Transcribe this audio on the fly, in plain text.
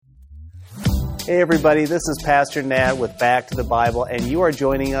Hey everybody, this is Pastor Nat with Back to the Bible, and you are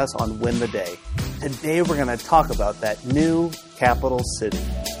joining us on Win the Day. Today we're going to talk about that new capital city.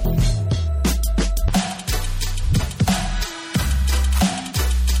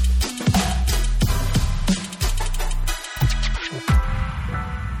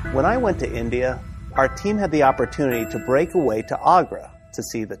 When I went to India, our team had the opportunity to break away to Agra to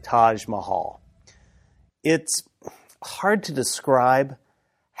see the Taj Mahal. It's hard to describe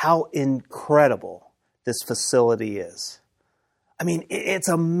how incredible this facility is. I mean, it's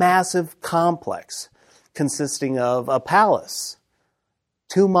a massive complex consisting of a palace,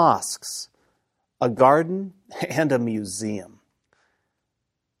 2 mosques, a garden, and a museum.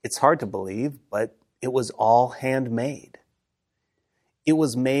 It's hard to believe, but it was all handmade. It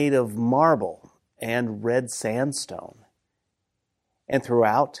was made of marble and red sandstone. And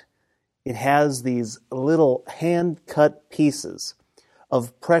throughout, it has these little hand-cut pieces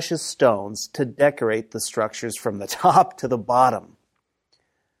of precious stones to decorate the structures from the top to the bottom.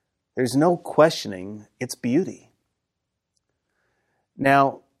 There's no questioning its beauty.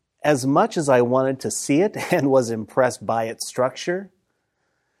 Now, as much as I wanted to see it and was impressed by its structure,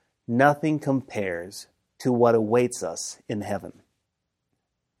 nothing compares to what awaits us in heaven.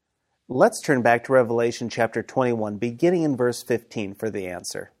 Let's turn back to Revelation chapter 21, beginning in verse 15 for the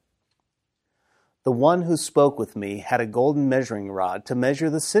answer. The one who spoke with me had a golden measuring rod to measure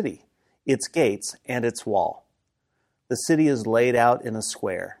the city, its gates, and its wall. The city is laid out in a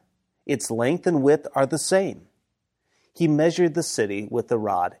square. Its length and width are the same. He measured the city with the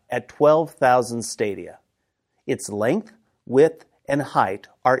rod at 12,000 stadia. Its length, width, and height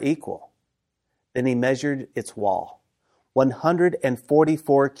are equal. Then he measured its wall,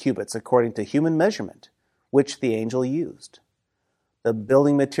 144 cubits according to human measurement, which the angel used. The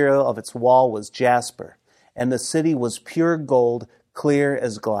building material of its wall was jasper, and the city was pure gold, clear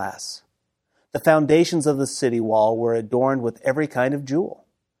as glass. The foundations of the city wall were adorned with every kind of jewel.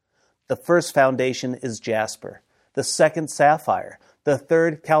 The first foundation is jasper, the second sapphire, the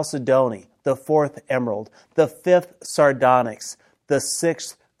third chalcedony, the fourth emerald, the fifth sardonyx, the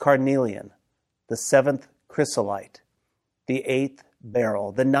sixth carnelian, the seventh chrysolite, the eighth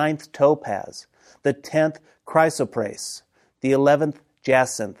beryl, the ninth topaz, the 10th chrysoprase, the 11th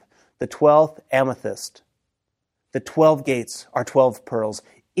jacinth, the 12th amethyst. The 12 gates are 12 pearls.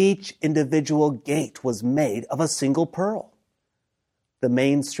 Each individual gate was made of a single pearl. The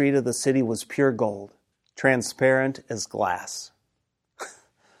main street of the city was pure gold, transparent as glass.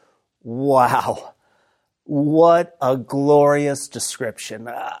 Wow, what a glorious description.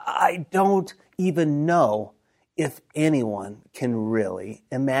 I don't even know if anyone can really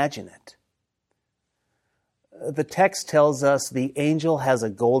imagine it. The text tells us the angel has a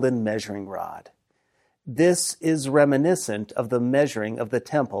golden measuring rod. This is reminiscent of the measuring of the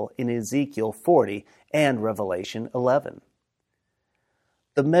temple in Ezekiel 40 and Revelation 11.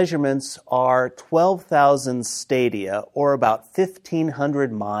 The measurements are 12,000 stadia, or about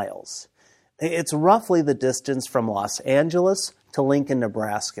 1,500 miles. It's roughly the distance from Los Angeles to Lincoln,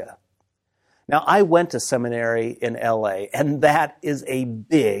 Nebraska. Now, I went to seminary in LA, and that is a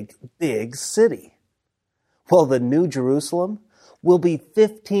big, big city. Well, the New Jerusalem will be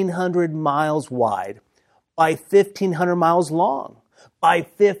 1,500 miles wide by 1,500 miles long by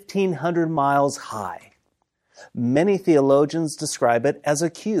 1,500 miles high. Many theologians describe it as a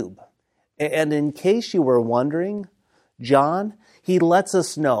cube. And in case you were wondering, John, he lets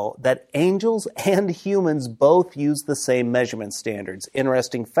us know that angels and humans both use the same measurement standards.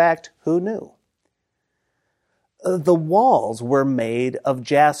 Interesting fact, who knew? The walls were made of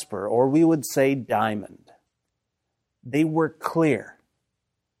jasper, or we would say diamond. They were clear.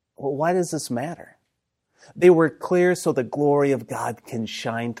 Well, why does this matter? They were clear so the glory of God can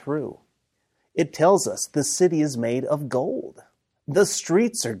shine through. It tells us the city is made of gold. The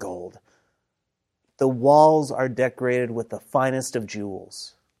streets are gold. The walls are decorated with the finest of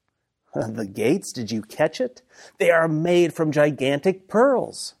jewels. The gates, did you catch it? They are made from gigantic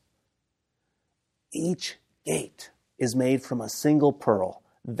pearls. Each gate is made from a single pearl.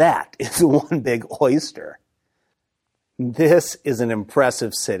 That is one big oyster. This is an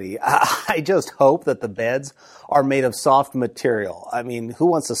impressive city. I just hope that the beds are made of soft material. I mean, who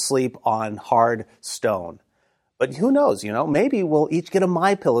wants to sleep on hard stone? But who knows, maybe we'll each get a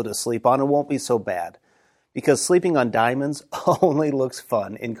MyPillow to sleep on. It won't be so bad. Because sleeping on diamonds only looks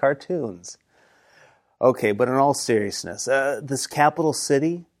fun in cartoons. Okay, but in all seriousness, this capital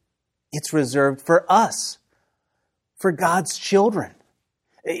city, it's reserved for us, for God's children.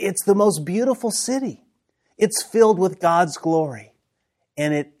 It's the most beautiful city. It's filled with God's glory,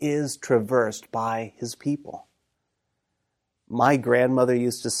 and it is traversed by His people. My grandmother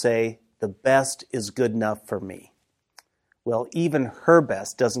used to say, the best is good enough for me. Well, even her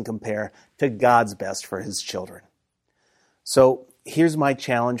best doesn't compare to God's best for his children. So here's my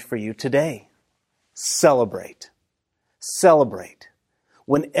challenge for you today. Celebrate. Celebrate.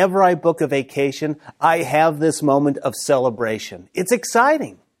 Whenever I book a vacation, I have this moment of celebration. It's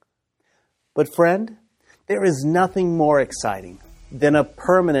exciting. But friend, there is nothing more exciting than a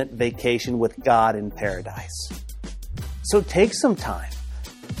permanent vacation with God in paradise. So take some time.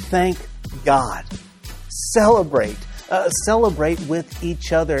 Thank God. Celebrate. Celebrate with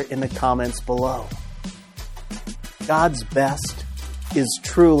each other in the comments below. God's best is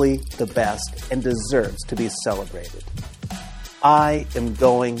truly the best and deserves to be celebrated. I am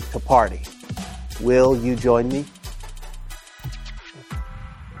going to party. Will you join me?